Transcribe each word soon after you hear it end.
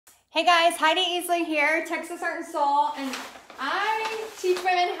Hey guys, Heidi Easley here, Texas Art and Soul, and I teach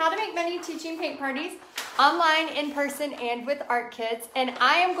women how to make money teaching paint parties online, in person, and with art kits. And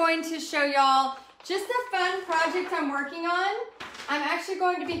I am going to show y'all just a fun project I'm working on. I'm actually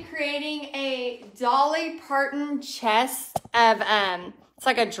going to be creating a Dolly Parton chest of, it's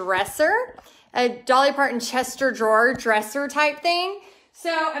like a dresser, a Dolly Parton Chester drawer dresser type thing.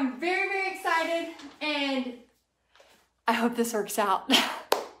 So I'm very, very excited, and I hope this works out.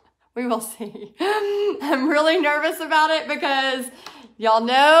 We will see. I'm really nervous about it because y'all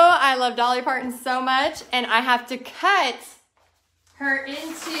know I love Dolly Parton so much, and I have to cut her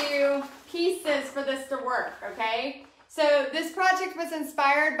into pieces for this to work, okay? So this project was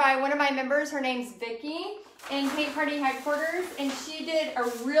inspired by one of my members. Her name's Vicky in Paint Party Headquarters, and she did a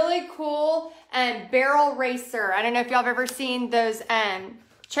really cool barrel racer. I don't know if y'all have ever seen those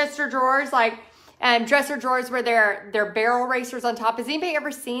Chester drawers, like dresser drawers where they're barrel racers on top. Has anybody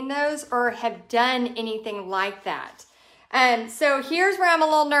ever seen those or have done anything like that? So here's where I'm a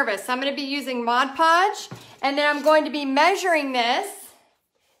little nervous. I'm going to be using Mod Podge, and then I'm going to be measuring this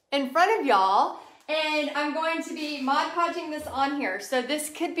in front of y'all, and I'm going to be Mod Podging this on here. So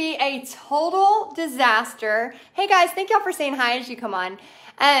this could be a total disaster. Hey guys, thank y'all for saying hi as you come on.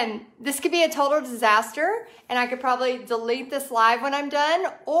 This could be a total disaster, and I could probably delete this live when I'm done,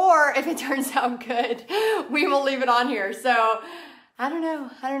 or if it turns out good, we will leave it on here. So I don't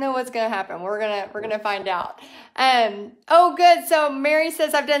know what's gonna happen. We're gonna find out. Oh good, so Mary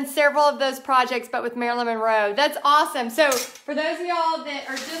says I've done several of those projects, but with Marilyn Monroe. That's awesome. So for those of y'all that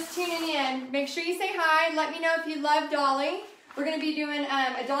are just tuning in, make sure you say hi. Let me know if you love Dolly. We're gonna be doing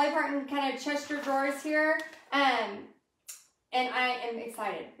a Dolly Parton kind of Chester drawers here. And I am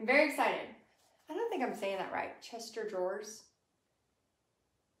excited. I'm very excited. I don't think I'm saying that right. Chester drawers.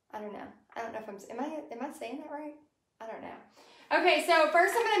 I don't know. I don't know if am I saying that right? I don't know. Okay, so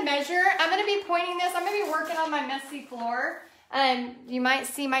first I'm gonna measure. I'm gonna be pointing this. I'm gonna be working on my messy floor. You might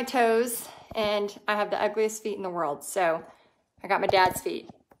see my toes, and I have the ugliest feet in the world. So I got my dad's feet.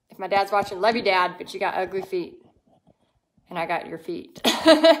 If my dad's watching, love you, Dad, but you got ugly feet. And I got your feet.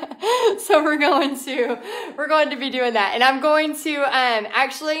 So we're going to be doing that. And I'm going to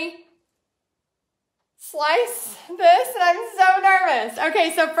actually slice this, and I'm so nervous.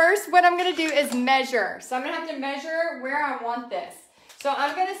 Okay, so first what I'm gonna do is measure. So I'm gonna have to measure where I want this. So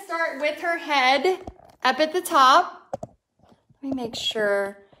I'm gonna start with her head up at the top. Let me make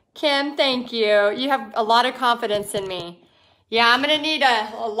sure. Kim, thank you. You have a lot of confidence in me. Yeah, I'm gonna need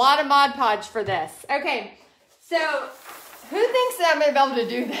a lot of Mod Podge for this. Okay, so who thinks that I'm gonna be able to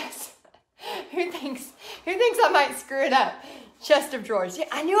do this? Who thinks I might screw it up? Chest of drawers. Yeah,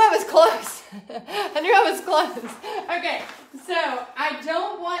 I knew I was close. I knew I was close. Okay, so I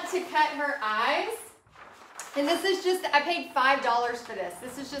don't want to cut her eyes. And this is just, I paid $5 for this.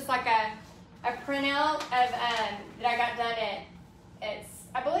 This is just like a printout of that I got done at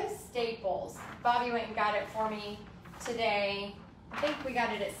I believe Staples. Bobby went and got it for me today. I think we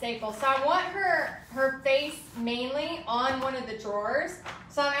got it at Staples. So I want her face mainly on one of the drawers.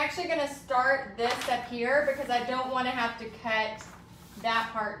 So I'm actually gonna start this up here because I don't wanna have to cut that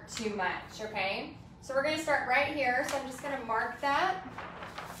part too much, okay? So we're gonna start right here. So I'm just gonna mark that.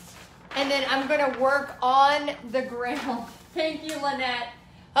 And then I'm gonna work on the ground. Thank you, Lynette.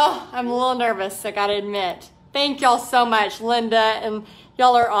 Oh, I'm a little nervous, I gotta admit. Thank y'all so much, Linda, and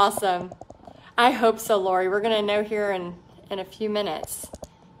y'all are awesome. I hope so, Lori. We're gonna know here in a few minutes.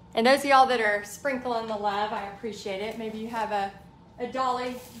 And those of y'all that are sprinkling the love, I appreciate it. Maybe you have a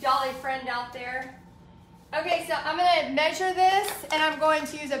Dolly friend out there. Okay, so I'm gonna measure this, and I'm going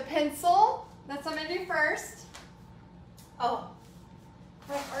to use a pencil. That's what I'm gonna do first. Oh,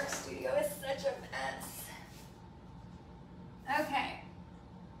 my art studio is such a mess. Okay.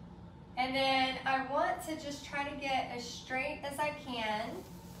 And then I want to just try to get as straight as I can.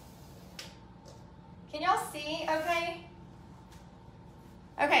 Can y'all see okay?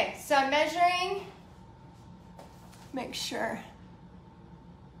 Okay, so I'm measuring, make sure.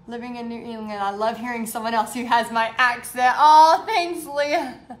 Living in New England, I love hearing someone else who has my accent. Oh, thanks,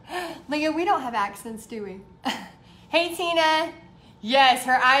 Leah. Leah, we don't have accents, do we? Hey, Tina. Yes,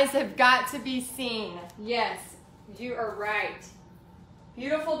 her eyes have got to be seen. Yes, you are right.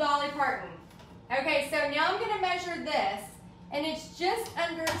 Beautiful Dolly Parton. Okay, so now I'm gonna measure this, and it's just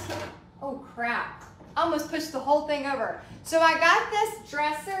under oh crap. I almost pushed the whole thing over. So I got this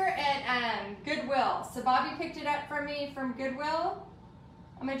dresser at Goodwill. So Bobby picked it up for me from Goodwill.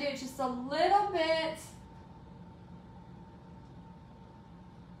 I'm gonna do it just a little bit.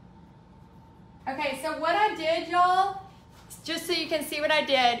 Okay, so what I did, y'all, just so you can see what I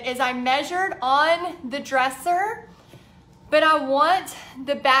did, is I measured on the dresser but I want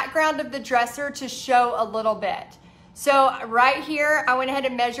the background of the dresser to show a little bit. So right here, I went ahead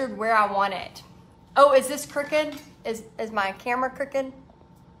and measured where I want it. Oh, is this crooked? Is my camera crooked?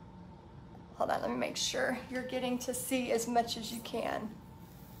 Hold on, let me make sure you're getting to see as much as you can.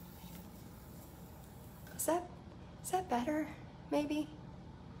 Is that better, maybe?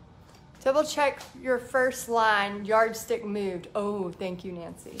 Double check your first line, yardstick moved. Oh, thank you,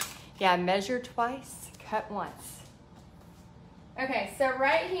 Nancy. Yeah, measure twice, cut once. Okay, so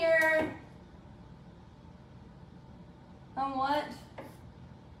right here, I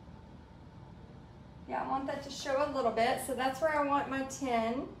want that to show a little bit. So that's where I want my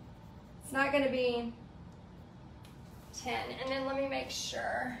 10. It's not gonna be 10. And then let me make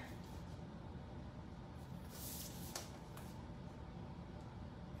sure.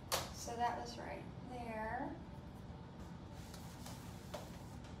 So that was right there.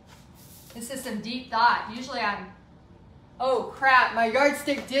 This is some deep thought. Usually oh crap, my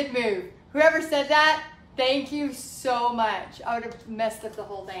yardstick did move. Whoever said that, thank you so much. I would have messed up the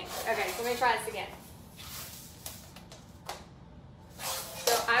whole thing. Okay, so let me try this again.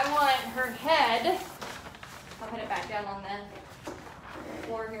 So I want her head, I'll put it back down on the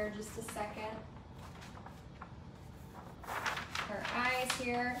floor here in just a second. Her eyes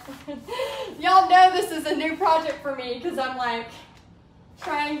here. Y'all know this is a new project for me because I'm like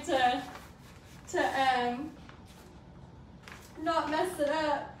trying to not mess it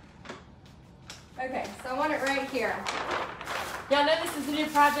up. Okay, so I want it right here. Y'all know this is a new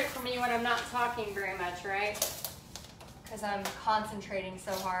project for me when I'm not talking very much, right? Because I'm concentrating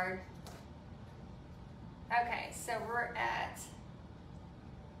so hard. Okay, so we're at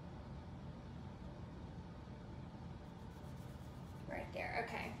right there.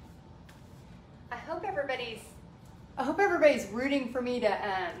 Okay. I hope everybody's rooting for me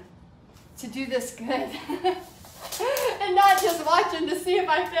to do this good. And not just watching to see if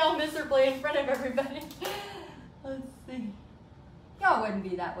I fail miserably in front of everybody. Let's see. Y'all wouldn't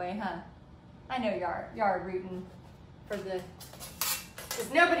be that way, huh? I know y'all are rooting for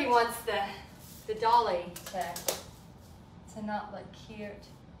because nobody wants the Dolly to not look cute.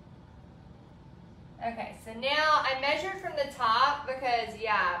 Okay, so now I measured from the top because,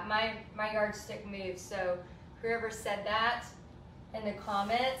 yeah, my yardstick moved. So whoever said that in the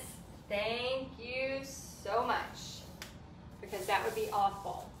comments, thank you so much, because that would be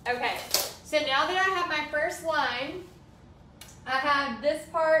awful. Okay, so now that I have my first line, I have this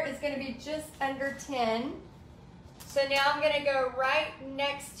part is going to be just under 10. So now I'm going to go right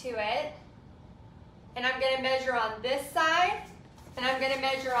next to it, and I'm going to measure on this side, and I'm going to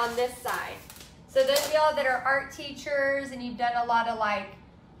measure on this side. So those of y'all that are art teachers and you've done a lot of like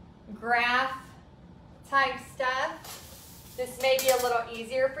graph type stuff, this may be a little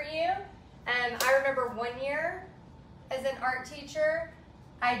easier for you. I remember one year as an art teacher,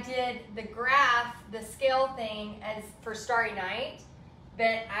 I did the graph, the scale thing as for Starry Night,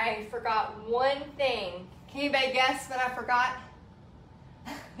 but I forgot one thing. Can anybody guess what I forgot?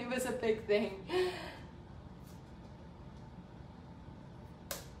 It was a big thing.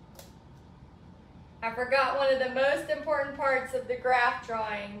 I forgot one of the most important parts of the graph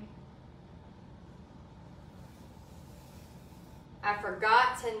drawing. I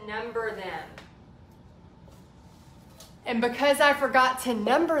forgot to number them. And because I forgot to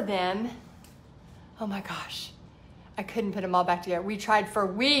number them, oh my gosh, I couldn't put them all back together. We tried for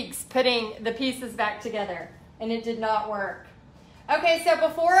weeks putting the pieces back together, and it did not work. Okay, so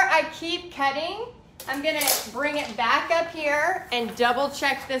before I keep cutting, I'm gonna bring it back up here and double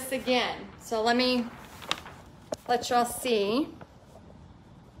check this again. So let me let y'all see.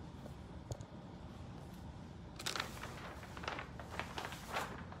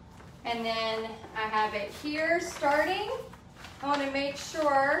 And then I have it here starting. I want to make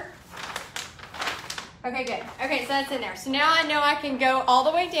sure. Okay, good. Okay, so that's in there. So now I know I can go all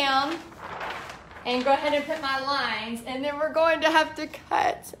the way down and go ahead and put my lines, and then we're going to have to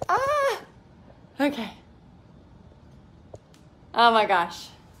cut. Okay. Oh my gosh.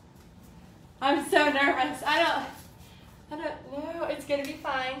 I'm so nervous. I don't know. It's gonna be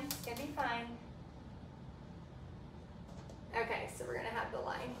fine. It's gonna be fine. Okay, so we're gonna have the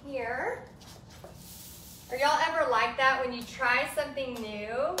line here. Are y'all ever like that when you try something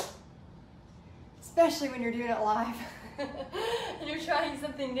new? Especially when you're doing it live. And you're trying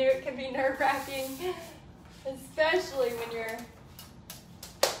something new, it can be nerve-wracking. Especially when you're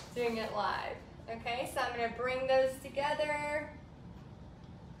doing it live. Okay, so I'm gonna bring those together.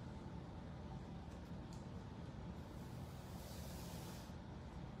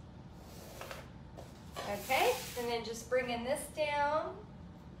 Okay, and then just bringing this down.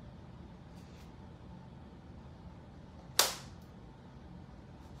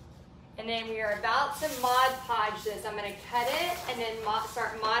 And then we are about to Mod Podge this. I'm gonna cut it and then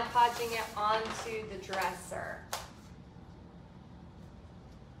start Mod Podging it onto the dresser.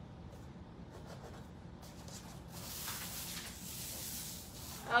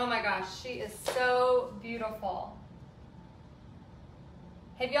 Oh my gosh, she is so beautiful.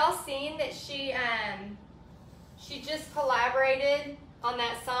 Have y'all seen that she just collaborated on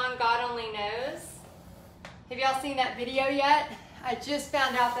that song, God Only Knows? Have y'all seen that video yet? I just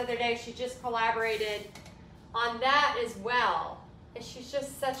found out the other day she just collaborated on that as well. And she's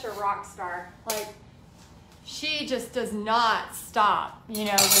just such a rock star. Like, she just does not stop, you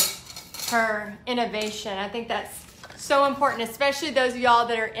know, with her innovation. I think that's so important, especially those of y'all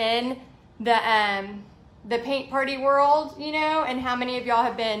that are in the paint party world, you know, and how many of y'all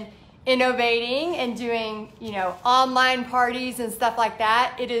have been innovating and doing, you know, online parties and stuff like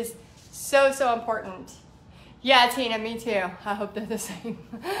that. It is so, so important. Yeah, Tina, me too. I hope they're the same.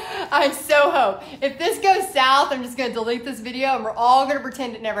 I so hope. If this goes south, I'm just going to delete this video and we're all going to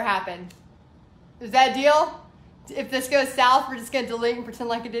pretend it never happened. Is that a deal? If this goes south, we're just going to delete and pretend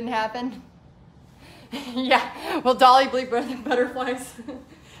like it didn't happen? Yeah. Well, Dolly bleep both the butterflies.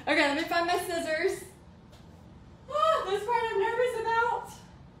 Okay, let me find my scissors. Oh, this part I'm nervous about.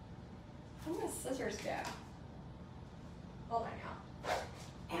 Where my scissors go? Hold on now.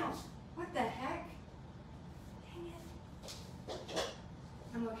 Ow. What the heck?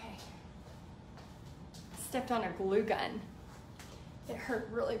 I'm okay. I stepped on a glue gun. It hurt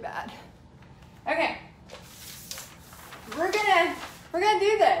really bad. Okay. We're gonna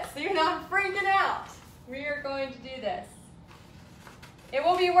do this. So you're not freaking out. We are going to do this. It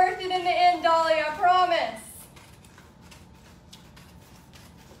will be worth it in the end, Dolly, I promise.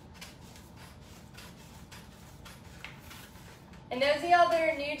 And those of y'all that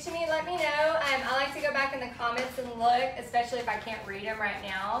are new to me, let me know. I like to go back in the comments and look, especially if I can't read them right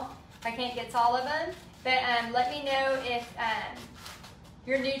now. I can't get to all of them. But let me know if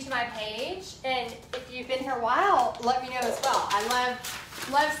you're new to my page. And if you've been here a while, let me know as well. I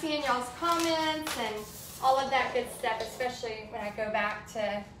love seeing y'all's comments and all of that good stuff, especially when I go back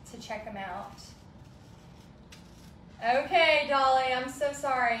to check them out. Okay, Dolly, I'm so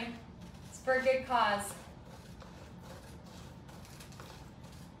sorry. It's for a good cause.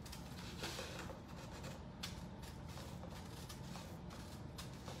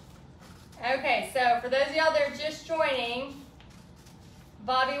 Okay, so for those of y'all that are just joining,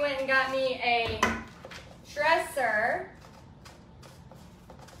 Bobby went and got me a dresser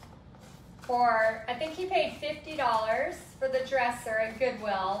for, I think he paid $50 for the dresser at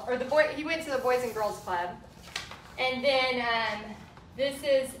Goodwill, or he went to the Boys and Girls Club. And then this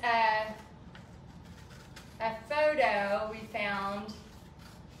is a photo we found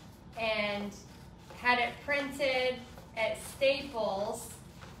and had it printed at Staples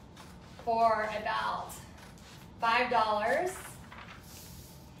for about $5.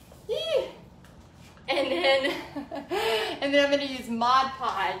 Yee! And then I'm going to use Mod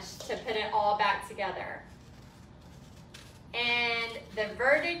Podge to put it all back together. And the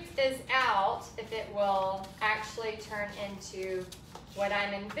verdict is out if it will actually turn into what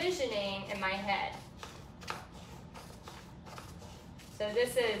I'm envisioning in my head. So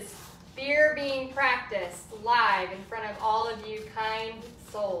this is fear being practiced live in front of all of you kind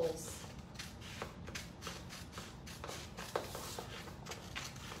souls.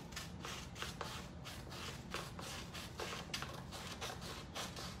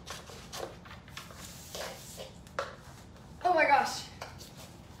 Oh my gosh.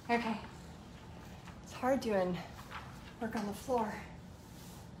 Okay. It's hard doing work on the floor.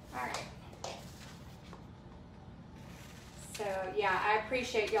 All right. So yeah, I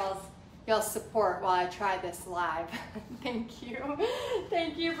appreciate y'all's support while I try this live. Thank you.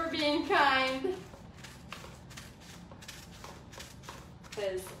 Thank you for being kind.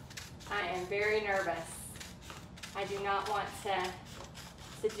 Because I am very nervous. I do not want to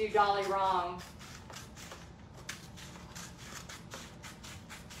do Dolly wrong.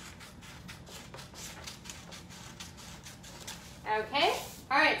 Okay,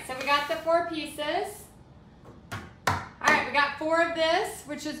 all right, so we got the 4 pieces. All right, we got 4 of this,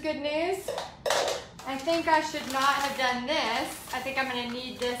 which is good news. I think I should not have done this. I think I'm gonna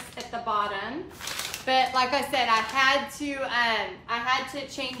need this at the bottom. But like I said, I had to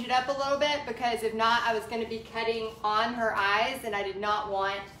change it up a little bit because if not, I was gonna be cutting on her eyes and I did not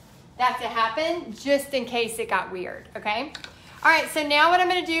want that to happen just in case it got weird, okay? All right, so now what I'm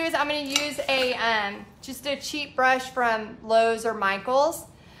gonna do is I'm gonna use just a cheap brush from Lowe's or Michael's.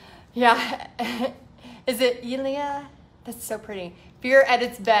 Yeah, is it Elia? That's so pretty. Fear at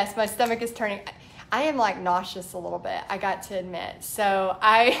its best. My stomach is turning. I am like nauseous a little bit, I got to admit. So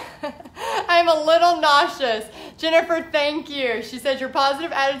I'm a little nauseous. Jennifer, thank you. She said your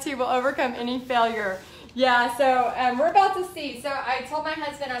positive attitude will overcome any failure. Yeah, so we're about to see. So I told my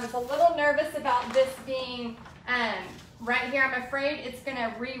husband I was a little nervous about this being right here. I'm afraid it's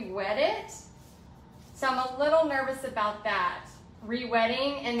gonna re-wet it. So I'm a little nervous about that,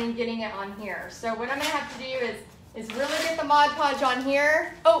 re-wetting and then getting it on here. So what I'm gonna have to do is really get the Mod Podge on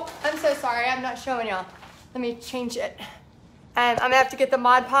here. Oh, I'm so sorry, I'm not showing y'all. Let me change it. I'm gonna have to get the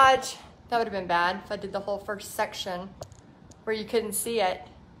Mod Podge. That would have been bad if I did the whole first section where you couldn't see it.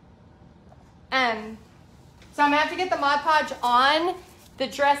 So I'm gonna have to get the Mod Podge on the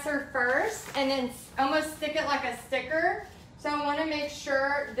dresser first and then almost stick it like a sticker. So I wanna make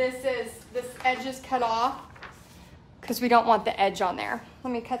sure this edge is cut off because we don't want the edge on there.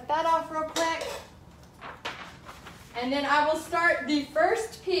 Let me cut that off real quick. And then I will start the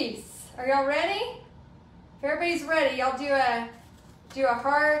first piece. Are y'all ready? If everybody's ready, y'all do a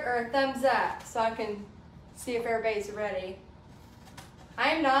heart or a thumbs up so I can see if everybody's ready.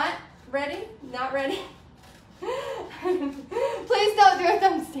 I'm not ready, not ready. Please don't do a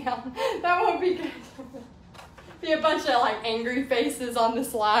thumbs down. That won't be good. Be a bunch of like angry faces on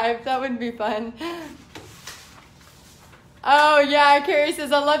this live. That wouldn't be fun. Oh yeah, Carrie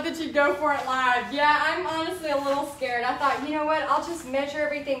says, I love that you go for it live. Yeah, I'm honestly a little scared. I thought, you know what, I'll just measure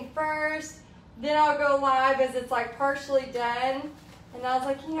everything first, then I'll go live as it's like partially done. And I was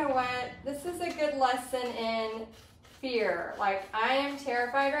like, you know what, this is a good lesson in fear. Like, I am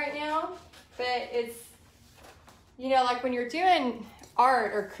terrified right now, but it's, you know, like when you're doing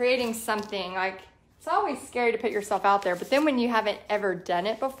art or creating something, like it's always scary to put yourself out there. But then when you haven't ever done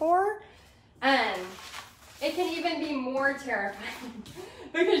it before, it can even be more terrifying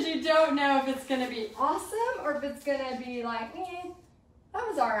because you don't know if it's going to be awesome or if it's going to be like, that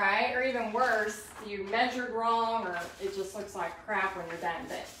was all right, or even worse, you measured wrong or it just looks like crap when you're done.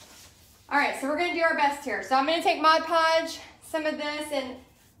 But all right, so we're going to do our best here. So I'm going to take Mod Podge, some of this, and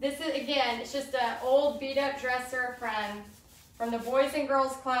this is, again, it's just an old beat up dresser from the Boys and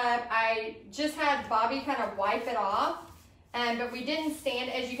Girls Club. I just had Bobby kind of wipe it off, but we didn't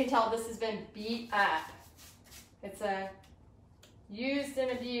sand. As you can tell, this has been beat up. It's used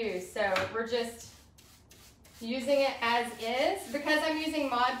and abused, so we're just using it as is. Because I'm using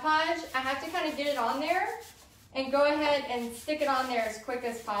Mod Podge, I have to kind of get it on there and go ahead and stick it on there as quick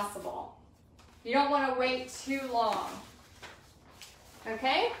as possible. You don't want to wait too long.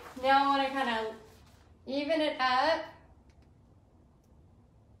 Okay, now I want to kind of even it up.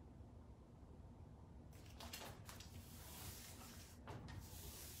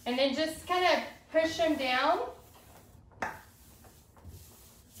 And then just kind of push them down.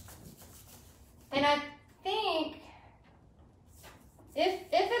 And I think if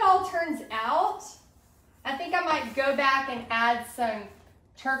it all turns out, I think I might go back and add some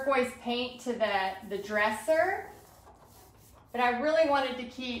turquoise paint to the dresser. But I really wanted to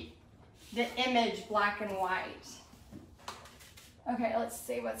keep the image black and white. Okay, let's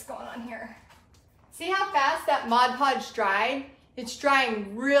see what's going on here. See how fast that Mod Podge dried? It's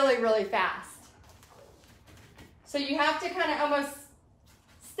drying really, really fast. So you have to kind of almost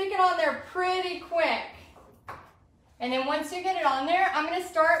stick it on there pretty quick. And then once you get it on there, I'm going to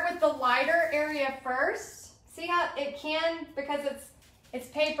start with the lighter area first. See how it can, because it's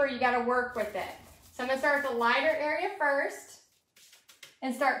paper, you got to work with it. So I'm going to start with the lighter area first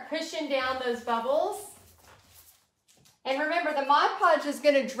and start pushing down those bubbles. And remember, the Mod Podge is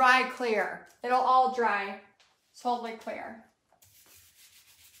going to dry clear. It'll all dry totally clear.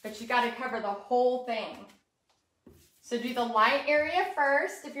 But you got to cover the whole thing. So do the light area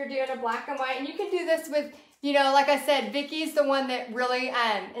first if you're doing a black and white. And you can do this with, you know, like I said, Vicky's the one that really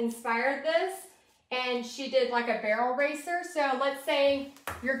inspired this. And she did like a barrel racer. So let's say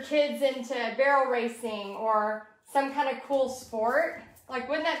your kid's into barrel racing or some kind of cool sport. Like,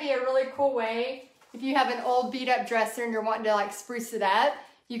 wouldn't that be a really cool way? If you have an old beat up dresser and you're wanting to like spruce it up,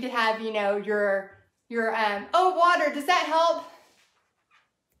 you could have, you know, your oh, water, does that help?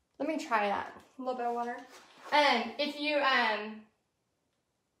 Let me try that, a little bit of water. If you,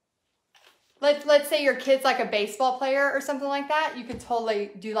 let's say your kid's like a baseball player or something like that, you could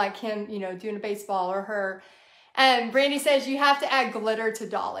totally do like him, you know, doing a baseball or her. Brandy says you have to add glitter to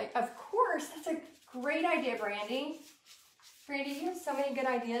Dolly. Of course, that's a great idea, Brandy. Brandy, you have so many good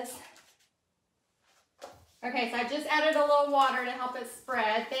ideas. Okay, so I just added a little water to help it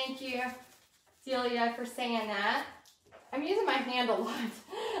spread. Thank you, Celia, for saying that. I'm using my hand a lot.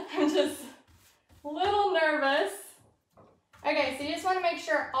 I'm just a little nervous. Okay, so you just want to make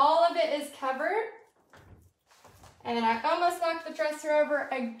sure all of it is covered. And then I almost knocked the dresser over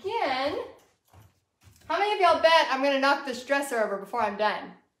again. How many of y'all bet I'm gonna knock this dresser over before I'm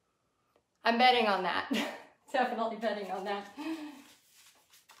done? I'm betting on that. Definitely betting on that.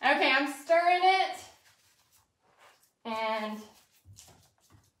 Okay, I'm stirring it. And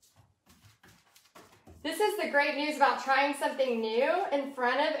this is the great news about trying something new in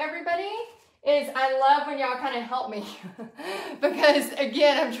front of everybody, is I love when y'all kind of help me. Because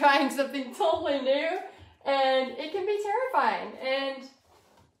again, I'm trying something totally new and it can be terrifying and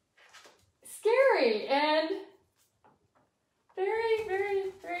scary and very, very,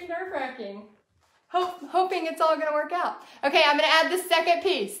 very nerve-wracking. Hoping it's all gonna work out. Okay, I'm gonna add the second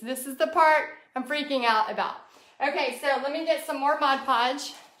piece. This is the part I'm freaking out about. Okay, so let me get some more Mod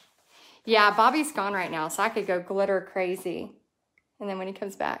Podge. Yeah, Bobby's gone right now, so I could go glitter crazy. And then when he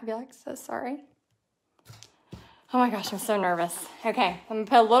comes back, be like, so sorry. Oh my gosh, I'm so nervous. Okay, I'm gonna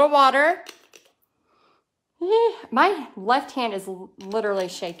put a little water. My left hand is literally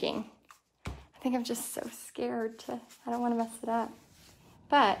shaking. I think I'm just so scared I don't wanna mess it up.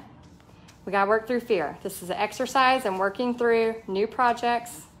 But we gotta work through fear. This is an exercise. I'm working through new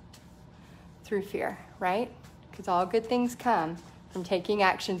projects through fear, right? Because all good things come from taking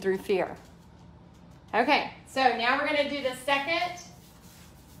action through fear. Okay, so now we're gonna do the second.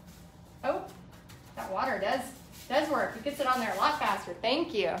 Oh, that water does work. It gets it on there a lot faster.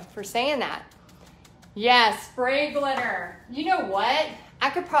 Thank you for saying that. Yes, spray glitter. You know what? I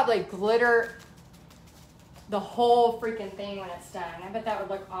could probably glitter the whole freaking thing when it's done. I bet that would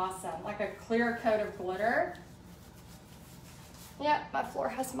look awesome. Like a clear coat of glitter. Yep, my floor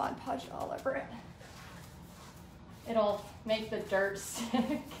has Mod Podge all over it. It'll make the dirt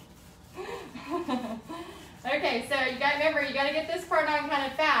stick. Okay, so you gotta remember, you gotta get this part on kind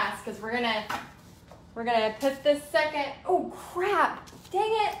of fast because we're gonna put this second. Oh crap!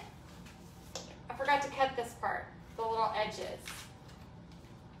 Dang it! I forgot to cut this part, the little edges.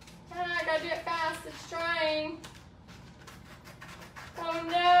 I gotta do it fast. It's drying. Oh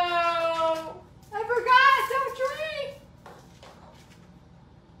no! I forgot. Don't dry.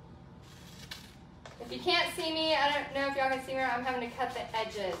 If you can't see me, I don't know if y'all can see me. I'm having to cut the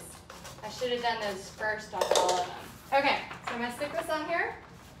edges. I should have done those first on all of them. Okay, so I'm gonna stick this on here.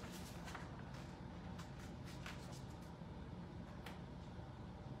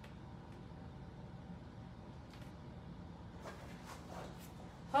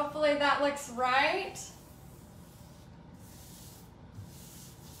 Hopefully that looks right.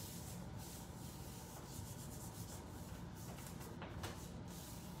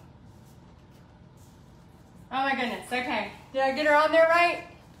 Oh my goodness, okay. Did I get her on there right?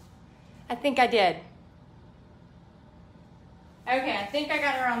 I think I did. Okay, I think I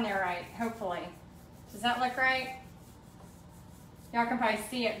got her on there right, hopefully. Does that look right? Y'all can probably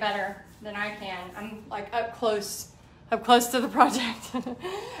see it better than I can. I'm like up close to the project.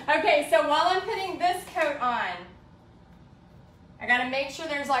 Okay, so while I'm putting this coat on, I gotta make sure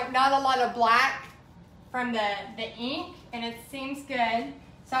there's like not a lot of black from the ink, and it seems good.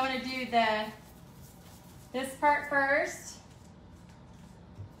 So I'm gonna do this part first.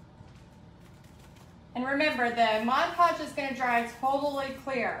 And remember, the Mod Podge is gonna dry totally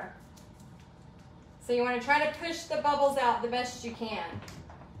clear. So you wanna try to push the bubbles out the best you can.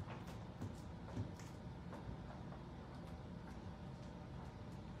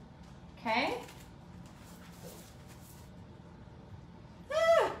 Okay.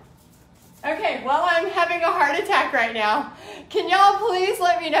 Okay, well, I'm having a heart attack right now. Can y'all please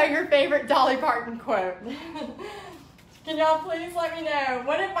let me know your favorite Dolly Parton quote? Can y'all please let me know?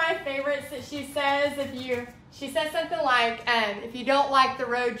 One of my favorites that she says, she says something like, if you don't like the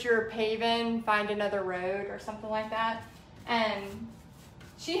road you're paving, find another road, or something like that.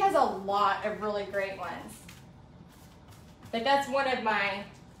 She has a lot of really great ones. But that's one of my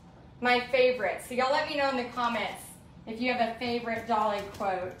favorites. So y'all let me know in the comments if you have a favorite Dolly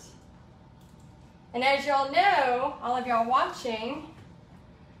quote. And as y'all know, all of y'all watching,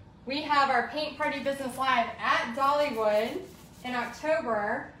 we have our Paint Party Business Live at Dollywood in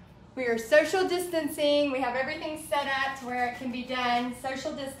October. We are social distancing. We have everything set up to where it can be done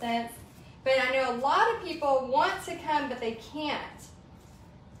social distance. But I know a lot of people want to come, but they can't.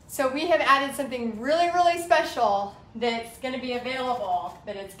 So we have added something really, really special that's going to be available.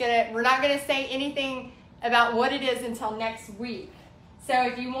 But we're not going to say anything about what it is until next week. So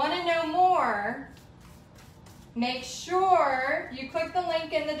if you want to know more, make sure you click the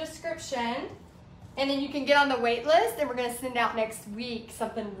link in the description, and then you can get on the wait list, and we're going to send out next week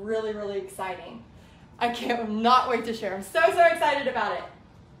something really, really exciting. I cannot wait to share. I'm so, so excited about it.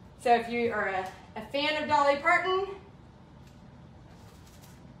 So if you are a fan of Dolly Parton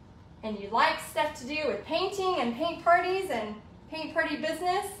and you like stuff to do with painting and paint parties and paint party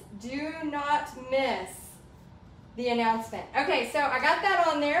business, do not miss the announcement. Okay, so I got that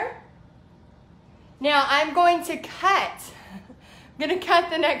on there. Now I'm going to cut. I'm going to cut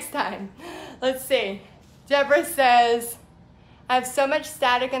the next time. Let's see. Deborah says, I have so much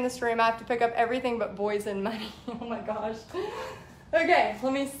static in this room, I have to pick up everything but boys and money. Oh my gosh. Okay,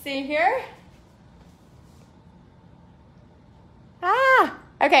 let me see here.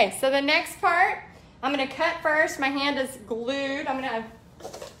 Okay, so the next part, I'm going to cut first. My hand is glued. I'm going to have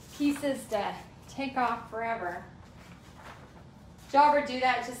pieces to take off forever. Did y'all ever do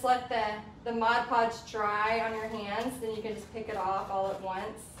that? Just let the Mod Podge dry on your hands, then you can just pick it off all at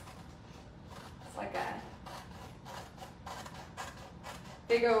once. It's like a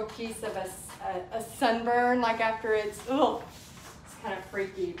big old piece of a sunburn, like after it's kind of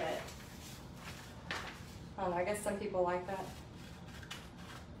freaky, but I don't know, I guess some people like that.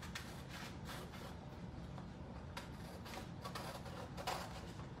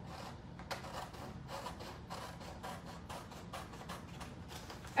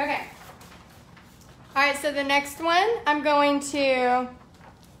 Okay. All right, so the next one, I'm going to,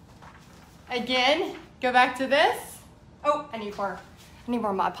 again, go back to this. Oh, I need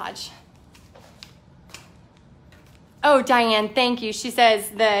more Mod Podge. Oh, Diane, thank you. She says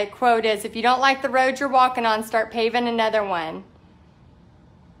the quote is, if you don't like the road you're walking on, start paving another one.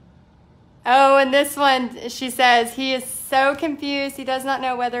 Oh, and this one, she says, he is so confused. He does not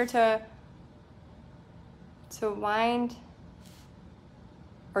know whether to wind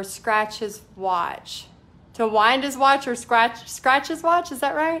or scratch his watch. To wind his watch or scratch his watch, is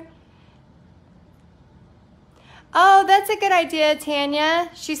that right? Oh, that's a good idea, Tanya.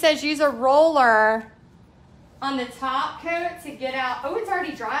 She says use a roller on the top coat to get out. Oh, it's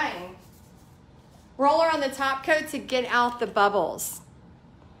already drying. Roller on the top coat to get out the bubbles.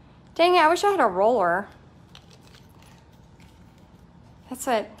 Dang it, I wish I had a roller. That's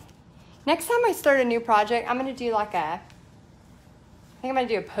what, next time I start a new project, I'm gonna do like I think I'm gonna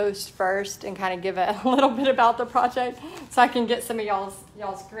do a post first and kind of give a little bit about the project so I can get some of y'all's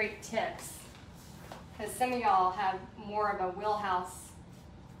great tips. Because some of y'all have more of a wheelhouse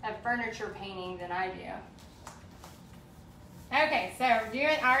of furniture painting than I do. Okay, so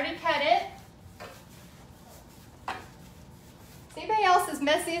I already cut it. Is anybody else as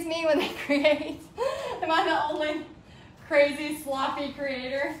messy as me when they create? Am I the only crazy, sloppy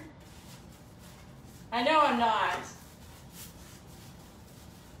creator? I know I'm not.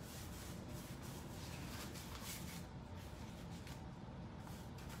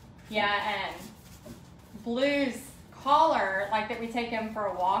 Yeah, and Blue's collar, like that we take him for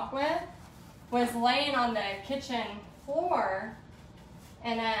a walk with, was laying on the kitchen floor,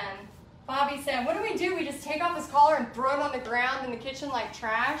 and Bobby said, what do? We just take off his collar and throw it on the ground in the kitchen like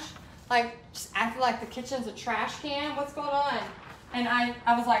trash? Like, just acting like the kitchen's a trash can? What's going on? And I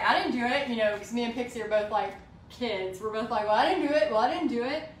was like, I didn't do it, you know, because me and Pixie are both like kids. We're both like, well, I didn't do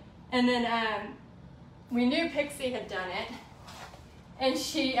it. And then we knew Pixie had done it. And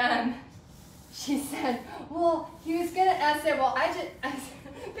she said, well, he was gonna, I said, well,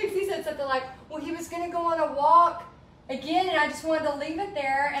 Pixie said something like, well, he was gonna go on a walk again, and I just wanted to leave it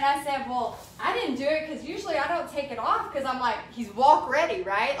there. And I said, well, I didn't do it because usually I don't take it off because I'm like, he's walk ready,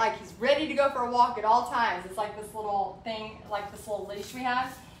 right? Like he's ready to go for a walk at all times. It's like this little thing, like this little leash we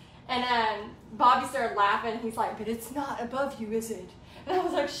have. And Bobby started laughing. He's like, but it's not above you, is it? And I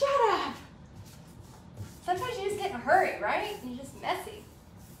was like, shut up. Sometimes you just get in a hurry, right? You're just messy.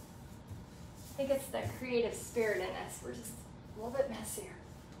 I think it's the creative spirit in us. We're just a little bit messier.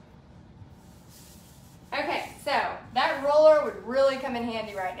 Okay, so that roller would really come in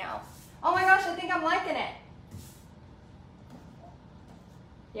handy right now. Oh my gosh, I think I'm liking it.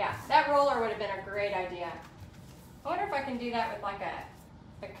 Yeah, that roller would have been a great idea. I wonder if I can do that with like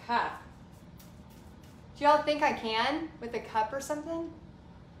a cup. Do y'all think I can with a cup or something?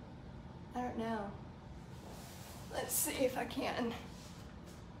 I don't know. Let's see if I can.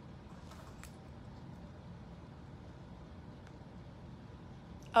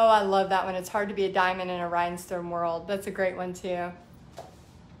 Oh, I love that one. It's hard to be a diamond in a rhinestone world. That's a great one too.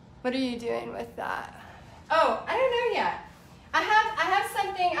 What are you doing with that? Oh, I don't know yet. I have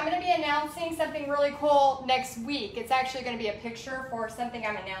something, I'm going to be announcing something really cool next week. It's actually going to be a picture for something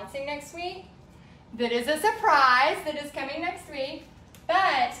I'm announcing next week. That is a surprise that is coming next week.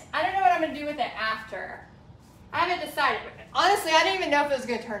 But I don't know what I'm going to do with it after. I haven't decided. Honestly, I didn't even know if it was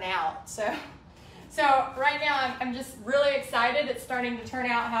going to turn out. So right now I'm just really excited. It's starting to turn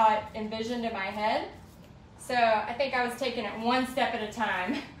out how I envisioned in my head. So I think I was taking it one step at a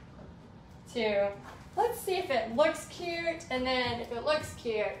time to, let's see if it looks cute. And then if it looks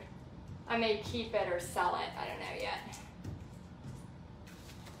cute, I may keep it or sell it. I don't know yet.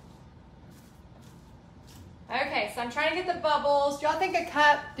 Okay, so I'm trying to get the bubbles. Do y'all think a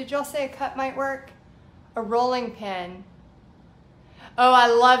cup, did y'all say a cup might work? A rolling pin. Oh, I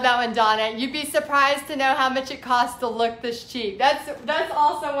love that one, Donna. You'd be surprised to know how much it costs to look this cheap. That's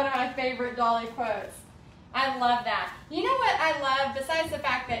also one of my favorite Dolly quotes. I love that. You know what I love, besides the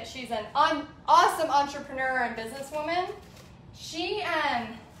fact that she's an awesome entrepreneur and businesswoman, she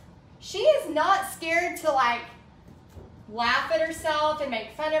is not scared to like laugh at herself and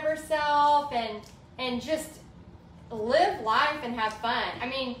make fun of herself and just live life and have fun. I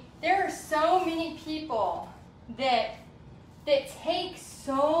mean, there are so many people that take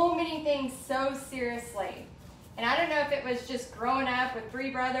so many things so seriously. And I don't know if it was just growing up with 3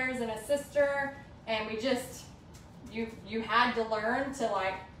 brothers and a sister, and we just, you had to learn to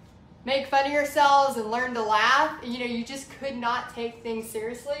like make fun of yourselves and learn to laugh. You know, you just could not take things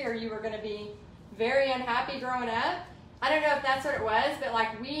seriously or you were going to be very unhappy growing up. I don't know if that's what it was, but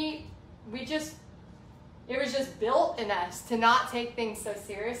like we just, it was just built in us to not take things so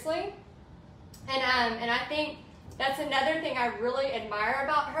seriously. And I think that's another thing I really admire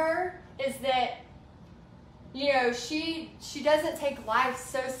about her is that, you know, she doesn't take life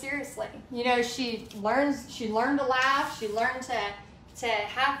so seriously. You know, she learned to laugh. She learned to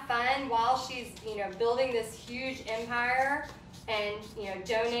have fun while she's, you know, building this huge empire and, you know,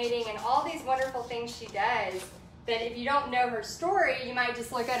 donating and all these wonderful things she does. But if you don't know her story, you might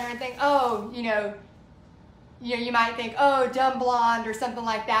just look at her and think, oh, you might think, oh, dumb blonde or something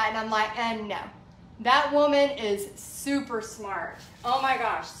like that. And I'm like, no. That woman is super smart. Oh my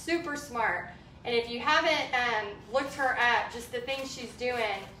gosh, super smart. And if you haven't looked her up, just the things she's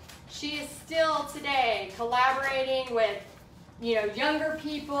doing, she is still today collaborating with, you know, younger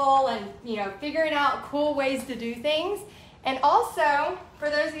people and, you know, figuring out cool ways to do things. And also, for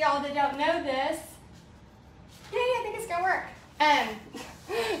those of y'all that don't know this, yay, I think it's gonna work.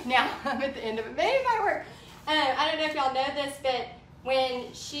 Now, I'm at the end of it, maybe it might work. I don't know if y'all know this, but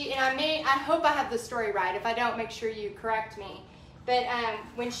when she, and I hope I have the story right. If I don't, make sure you correct me. But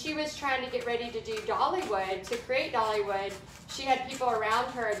when she was trying to get ready to do Dollywood, to create Dollywood, she had people around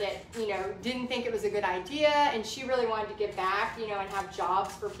her that, you know, didn't think it was a good idea, and she really wanted to give back, you know, and have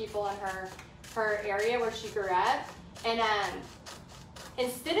jobs for people in her area where she grew up. And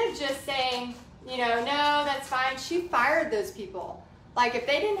instead of just saying, you know, no, that's fine, she fired those people. Like, if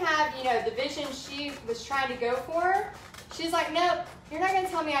they didn't have, you know, the vision she was trying to go for, she's like, nope, you're not going to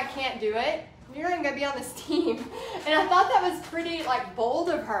tell me I can't do it. You're not going to be on this team. And I thought that was pretty, like, bold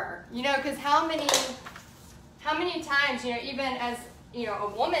of her, you know, because how many times, you know, even as, you know,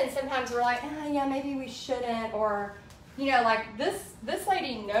 a woman, sometimes we're like, oh, yeah, maybe we shouldn't, or, you know, like, this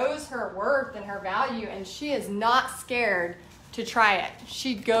lady knows her worth and her value, and she is not scared to try it.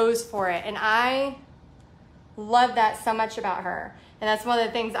 She goes for it, and I love that so much about her. And that's one of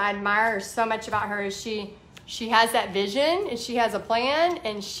the things I admire so much about her is she has that vision and she has a plan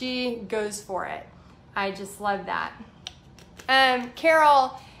and she goes for it. I just love that.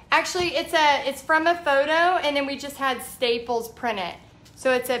 Carol, actually it's from a photo and then we just had staples print it.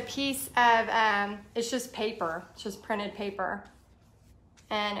 So it's a piece of, it's just paper, it's just printed paper.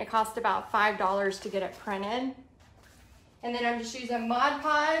 And it cost about $5 to get it printed. And then I'm just using Mod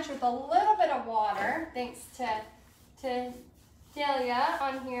Podge with a little bit of water, thanks to Delia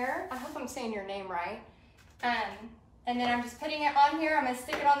on here. I hope I'm saying your name right. And then I'm just putting it on here. I'm going to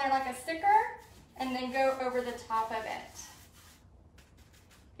stick it on there like a sticker and then go over the top of it.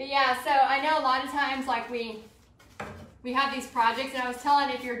 But yeah, so I know a lot of times like we have these projects, and I was telling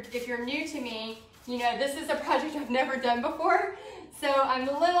if you're new to me, you know, this is a project I've never done before. So I'm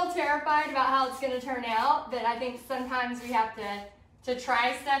a little terrified about how it's going to turn out, but I think sometimes we have to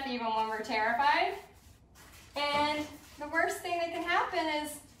try stuff even when we're terrified. And the worst thing that can happen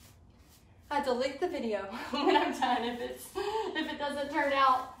is I delete the video when I'm done if it doesn't turn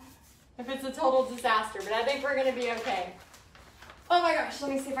out, if it's a total disaster. But I think we're going to be okay. Oh my gosh,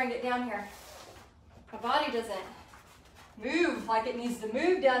 let me see if I can get down here. My body doesn't move like it needs to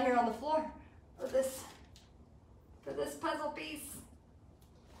move down here on the floor for this puzzle piece.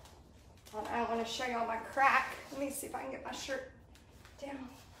 I want to show you all my crack. Let me see if I can get my shirt down.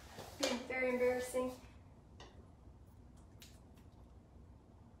 It's being very embarrassing.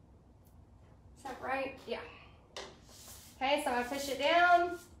 Is that right? Yeah. Okay, so I'm going to push it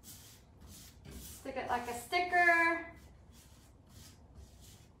down. Stick it like a sticker.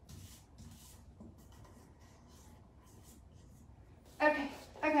 Okay,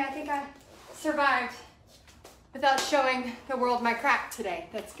 I think I survived without showing the world my crack today.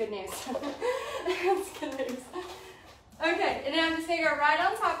 That's good news. That's good news. Okay, and then I'm just going to go right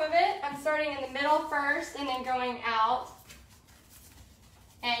on top of it. I'm starting in the middle first and then going out.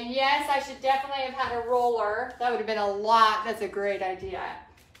 And yes, I should definitely have had a roller. That would have been a lot. That's a great idea.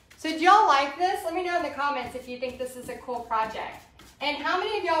 So do y'all like this? Let me know in the comments if you think this is a cool project. And how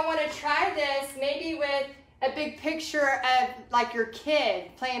many of y'all want to try this maybe with a big picture of like your kid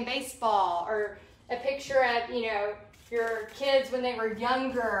playing baseball, or a picture of, you know, your kids when they were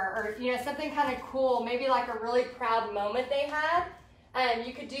younger, or, you know, something kind of cool, maybe like a really proud moment they had.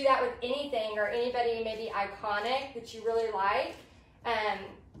 You could do that with anything, or anybody maybe iconic that you really like.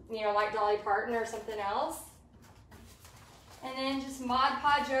 You know, like Dolly Parton or something else. And then just Mod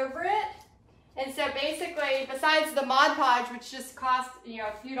Podge over it. And so basically, besides the Mod Podge, which just costs, you know,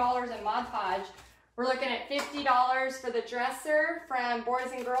 a few dollars in Mod Podge, we're looking at $50 for the dresser from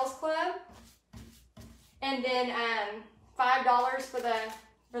Boys and Girls Club. And then $5 for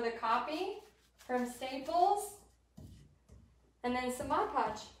the copy from Staples. And then some Mod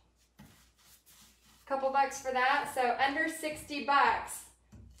Podge. Couple bucks for that, so under 60 bucks,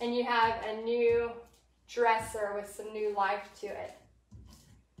 and you have a new dresser with some new life to it.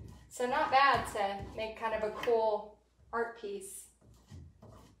 So not bad to make kind of a cool art piece.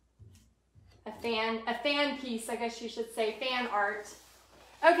 A fan piece, I guess you should say, fan art.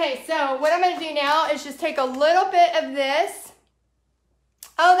 Okay, so what I'm gonna do now is just take a little bit of this.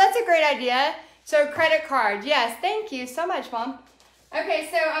 Oh, that's a great idea. So credit card, yes, thank you so much, Mom. Okay,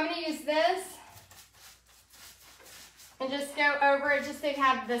 so I'm gonna use this and just go over it just to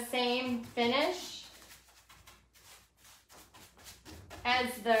have the same finish as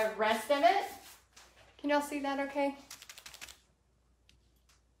the rest of it. Can y'all see that okay?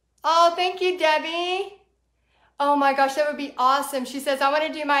 Oh, thank you, Debbie. Oh my gosh, that would be awesome. She says, I want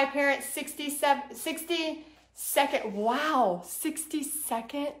to do my parents' 62nd, wow,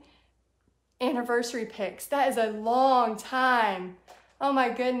 62nd anniversary pics. That is a long time. Oh my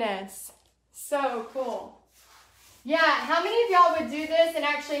goodness. So cool. Yeah, how many of y'all would do this and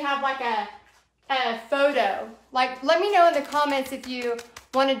actually have like a photo? Like, let me know in the comments if you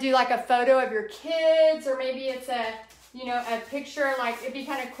want to do like a photo of your kids, or maybe it's a, you know, a picture. Like, it'd be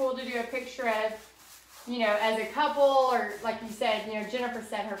kind of cool to do a picture of, you know, as a couple, or like you said, you know, Jennifer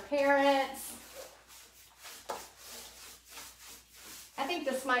said her parents. I think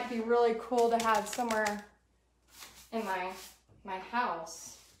this might be really cool to have somewhere in my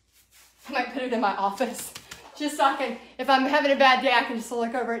house. I might put it in my office. Just so I can, if I'm having a bad day, I can just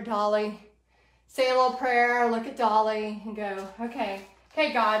look over at Dolly, say a little prayer, look at Dolly, and go, okay,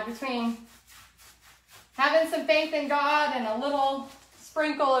 God, between having some faith in God and a little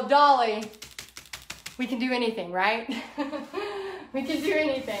sprinkle of Dolly, we can do anything, right? We can do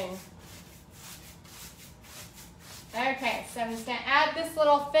anything. Okay, so I'm just gonna add this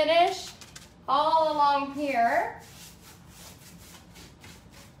little finish all along here.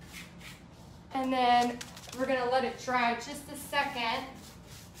 And then we're gonna let it dry just a second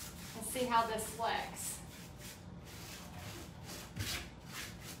and see how this looks.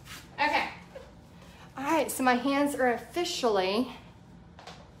 Okay. All right, so my hands are officially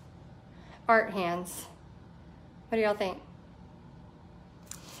art hands. What do y'all think?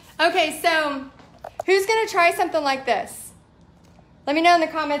 Okay, so who's gonna try something like this? Let me know in the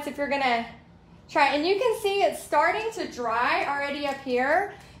comments if you're gonna try. And you can see it's starting to dry already up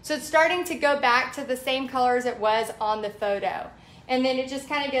here. So it's starting to go back to the same color as it was on the photo. And then it just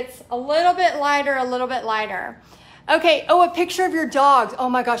kind of gets a little bit lighter, a little bit lighter. Okay, oh, a picture of your dogs. Oh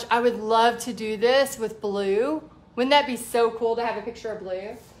my gosh, I would love to do this with blue. Wouldn't that be so cool to have a picture of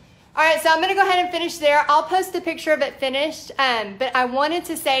blue? All right, so I'm gonna go ahead and finish there. I'll post a picture of it finished, but I wanted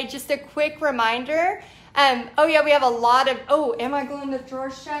to say just a quick reminder. Oh yeah, we have a lot of, oh, am I gluing the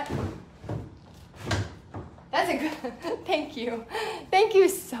drawers shut? That's a good, thank you. Thank you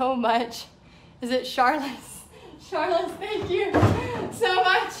so much. Is it Charlotte's? Charlotte's, thank you so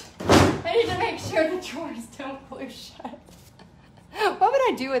much. I need to make sure the drawers don't glue shut. What would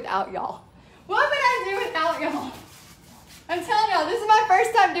I do without y'all? What would I do without y'all? I'm telling y'all, this is my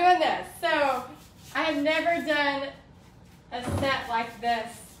first time doing this. So I have never done a set like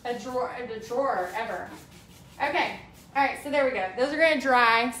this, a drawer ever. Okay, all right, so there we go. Those are gonna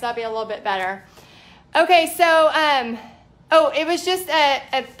dry, so that'll be a little bit better. Okay, so, oh, it was just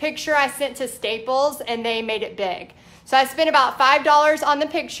a picture I sent to Staples, and they made it big. So I spent about $5 on the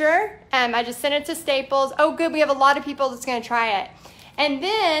picture. I just sent it to Staples. Oh, good, we have a lot of people that's gonna try it. And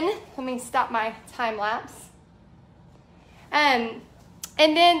then, let me stop my time lapse. And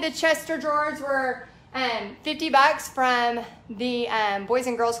then the Chester drawers were 50 bucks from the Boys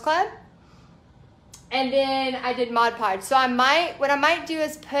and Girls Club. And then I did Mod Podge. So what I might do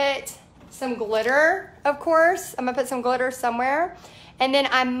is put some glitter, of course. I'm gonna put some glitter somewhere. And then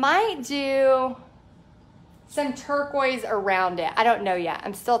I might do some turquoise around it. I don't know yet.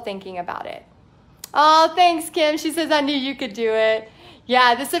 I'm still thinking about it. Oh, thanks, Kim. She says, I knew you could do it.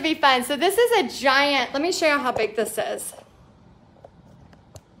 Yeah, this would be fun. So this is a giant, let me show you how big this is.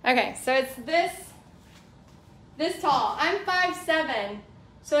 Okay, so it's this tall. I'm 5'7",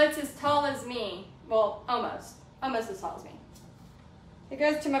 so it's as tall as me. Well, almost as tall as me. It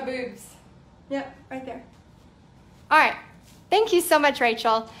goes to my boobs. Yep, right there. All right. Thank you so much,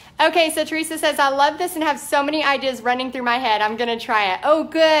 Rachel. Okay, so Teresa says, I love this and have so many ideas running through my head. I'm going to try it. Oh,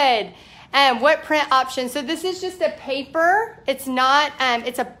 good. What print option? So this is just a paper. It's not,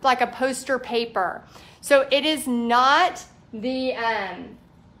 it's like a poster paper. So it is not like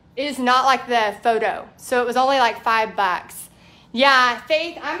the photo. So it was only like $5. Yeah,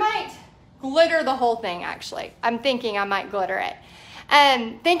 Faith, I might glitter the whole thing, actually. I'm thinking I might glitter it.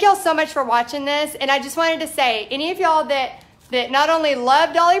 Thank y'all so much for watching this. And I just wanted to say, any of y'all that not only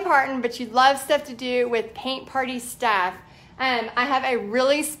love Dolly Parton, but you love stuff to do with paint party stuff, I have a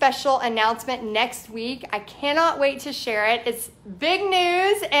really special announcement next week. I cannot wait to share it. It's big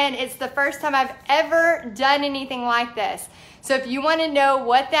news, and it's the first time I've ever done anything like this. So if you want to know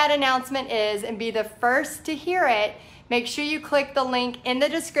what that announcement is and be the first to hear it, make sure you click the link in the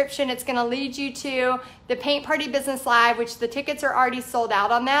description. It's going to lead you to the Paint Party Business Live, which the tickets are already sold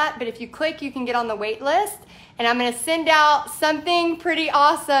out on that. But if you click, you can get on the wait list. And I'm going to send out something pretty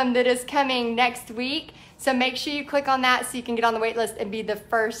awesome that is coming next week. So make sure you click on that so you can get on the wait list and be the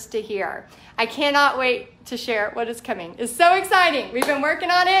first to hear. I cannot wait to share what is coming. It's so exciting. We've been working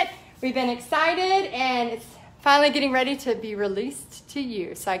on it. We've been excited, and it's finally getting ready to be released to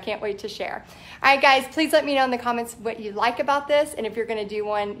you. So I can't wait to share. All right, guys, please let me know in the comments what you like about this and if you're going to do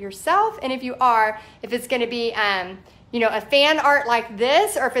one yourself. And if you are, if it's going to be, a fan art like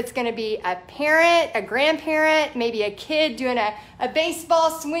this, or if it's going to be a parent, a grandparent, maybe a kid doing a baseball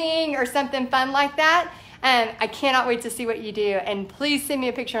swing or something fun like that. I cannot wait to see what you do. And please send me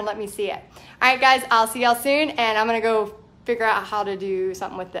a picture and let me see it. All right, guys, I'll see y'all soon. And I'm going to go figure out how to do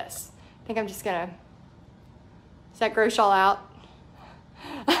something with this. I think I'm just going to, does that gross y'all out?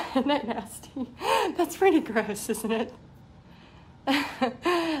 Isn't that nasty? That's pretty gross, isn't it?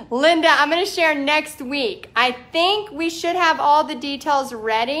 Linda, I'm going to share next week. I think we should have all the details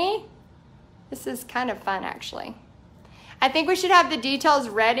ready. This is kind of fun, actually. I think we should have the details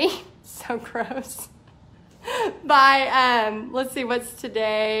ready. So gross. By, let's see, what's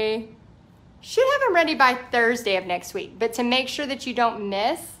today? Should have them ready by Thursday of next week. But to make sure that you don't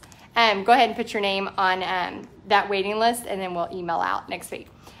miss, go ahead and put your name on that waiting list, and then we'll email out next week.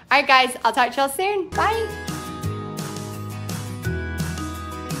 All right, guys, I'll talk to y'all soon. Bye.